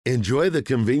Enjoy the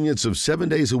convenience of 7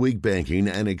 days a week banking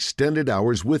and extended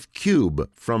hours with Cube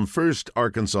from First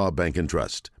Arkansas Bank and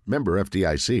Trust. Member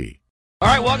FDIC. All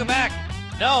right, welcome back.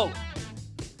 No,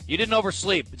 you didn't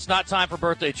oversleep. It's not time for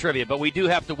birthday trivia, but we do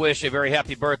have to wish a very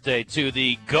happy birthday to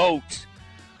the GOAT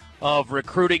of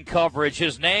recruiting coverage.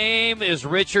 His name is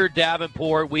Richard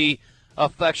Davenport. We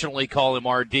affectionately call him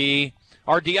RD.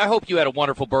 RD, I hope you had a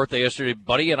wonderful birthday yesterday,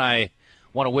 buddy, and I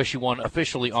want to wish you one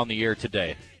officially on the air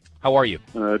today. How are you?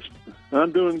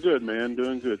 I'm doing good, man.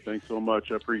 Doing good. Thanks so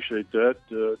much. I appreciate that.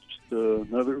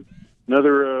 Another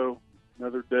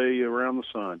day around the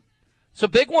sun. It's a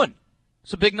big one.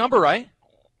 It's a big number, right?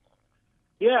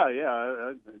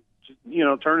 Yeah.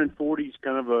 Turning 40 is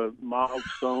kind of a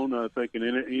milestone, I think, in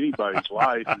anybody's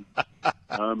life. And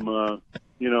I'm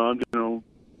doing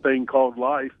a thing called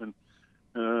life, and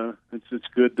it's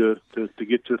good to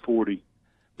get to 40.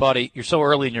 Buddy, you're so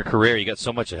early in your career. You got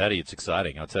so much ahead of you. It's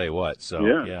exciting. I'll tell you what. So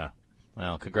yeah.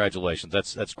 Well, congratulations.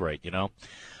 That's great.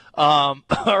 All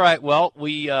right. Well,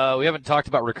 we haven't talked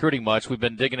about recruiting much. We've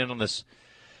been digging in on this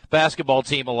basketball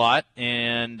team a lot,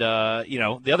 and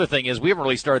the other thing is we haven't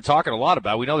really started talking a lot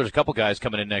about. We know there's a couple guys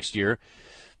coming in next year,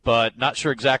 but not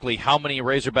sure exactly how many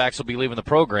Razorbacks will be leaving the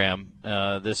program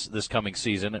this coming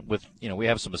season. With we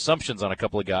have some assumptions on a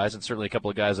couple of guys, and certainly a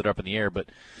couple of guys that are up in the air, but.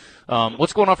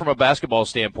 What's going on from a basketball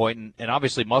standpoint? And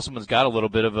obviously Musselman's got a little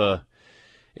bit of a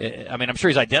 – I'm sure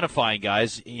he's identifying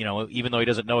guys, even though he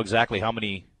doesn't know exactly how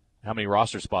many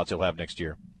roster spots he'll have next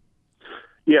year.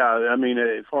 Yeah,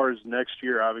 as far as next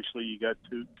year, obviously you got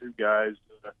two guys,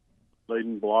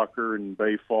 Layden Blocker and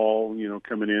Bay Fall,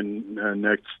 coming in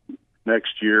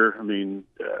next year.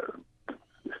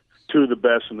 Two of the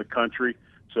best in the country.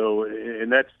 So,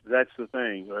 and that's the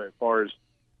thing as far as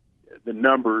the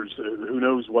numbers. Who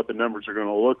knows what the numbers are going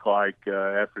to look like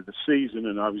after the season?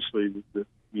 And obviously,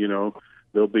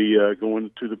 they'll be going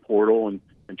to the portal and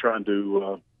trying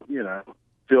to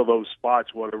fill those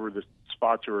spots, whatever the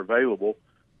spots are available,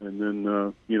 and then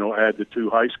add the two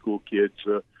high school kids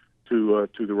to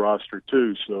the roster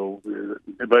too. So,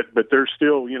 but they're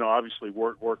still obviously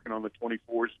working on the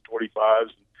 24s,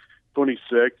 25s,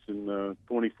 26, and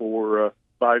 24.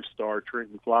 Five-star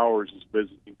Trenton Flowers is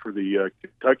visiting for the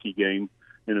Kentucky game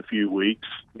in a few weeks,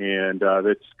 and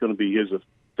that's going to be his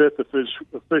fifth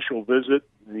official visit.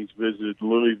 And he's visited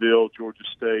Louisville, Georgia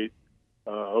State,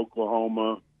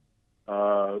 Oklahoma,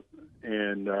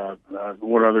 and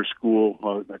one other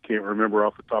school. I can't remember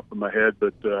off the top of my head,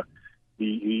 but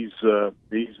he's an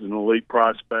elite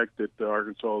prospect that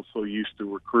Arkansas is so used to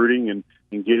recruiting and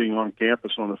getting on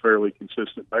campus on a fairly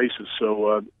consistent basis.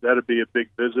 So that'd be a big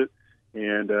visit.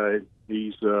 And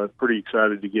he's pretty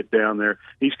excited to get down there.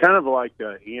 He's kind of like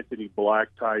Anthony Black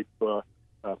type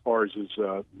as far as his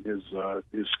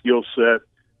skill set.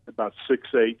 About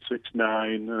 6'8",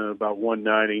 6'9", about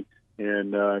 190,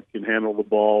 and can handle the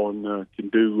ball and can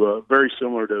do very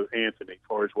similar to Anthony as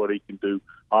far as what he can do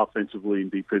offensively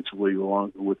and defensively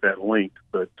along with that length.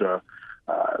 But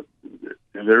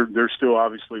they're still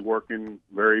obviously working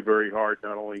very, very hard,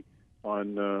 not only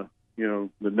on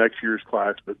the next year's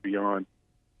class, but beyond.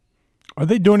 Are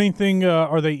they doing anything?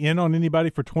 Are they in on anybody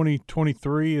for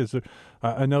 2023? Is there?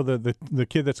 I know that the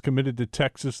kid that's committed to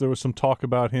Texas, there was some talk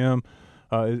about him.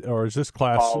 Or is this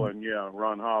class? Ron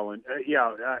Holland.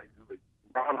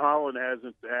 Ron Holland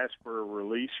hasn't asked for a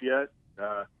release yet.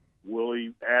 Will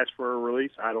he ask for a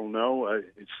release? I don't know.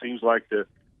 It seems like the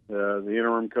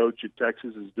interim coach at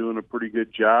Texas is doing a pretty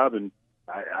good job, and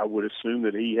I would assume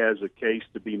that he has a case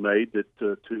to be made that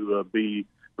to be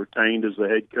retained as the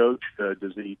head coach.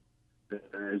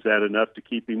 Is that enough to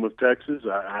keep him with Texas?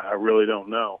 I really don't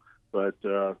know, but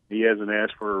he hasn't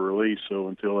asked for a release. So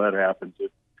until that happens,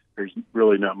 there's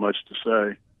really not much to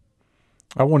say.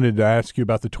 I wanted to ask you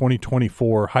about the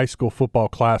 2024 high school football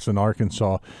class in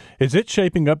Arkansas. Is it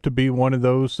shaping up to be one of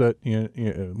those that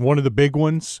one of the big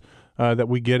ones that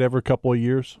we get every couple of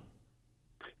years?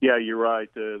 Yeah, you're right.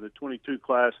 The 22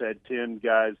 class had 10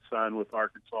 guys signed with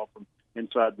Arkansas from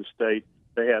inside the state.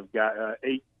 They have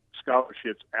 8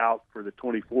 scholarships out for the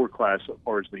 24 class as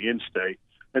far as the in-state.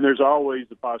 And there's always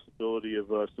the possibility of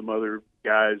some other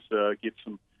guys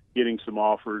getting some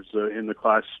offers in the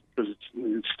class because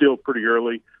it's still pretty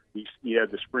early. You have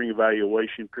the spring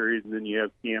evaluation period, and then you have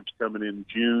camps coming in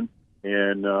June.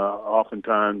 And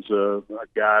oftentimes a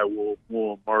guy will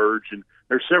emerge, and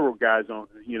there's several guys on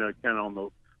kind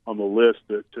of on the list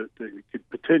that could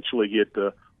potentially get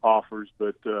the offers.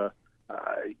 But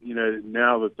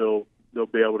now that they'll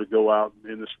be able to go out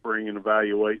in the spring and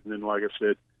evaluate, and then, like I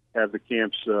said, have the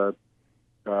camps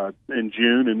in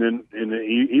June, and then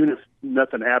even if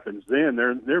nothing happens, then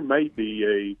there may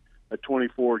be a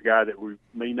 24 guy that we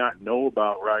may not know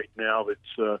about right now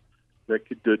that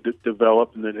could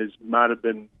develop, and that might have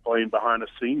been playing behind a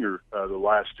senior the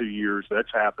last 2 years.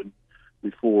 That's happened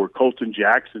before. Colton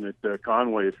Jackson at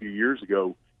Conway a few years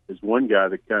ago is one guy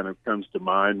that kind of comes to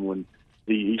mind when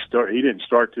he didn't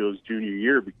start till his junior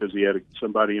year because he had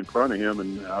somebody in front of him,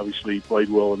 and obviously he played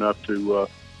well enough to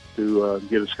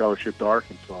get a scholarship to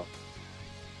Arkansas.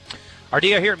 RD,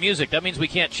 I hear music. That means we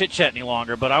can't chit-chat any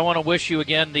longer, but I want to wish you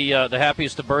again the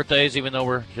happiest of birthdays, even though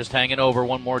we're just hanging over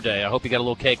one more day. I hope you got a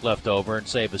little cake left over, and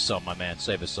save us some, my man.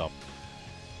 Save us some.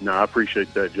 No, I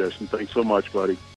appreciate that, Justin. Thanks so much, buddy.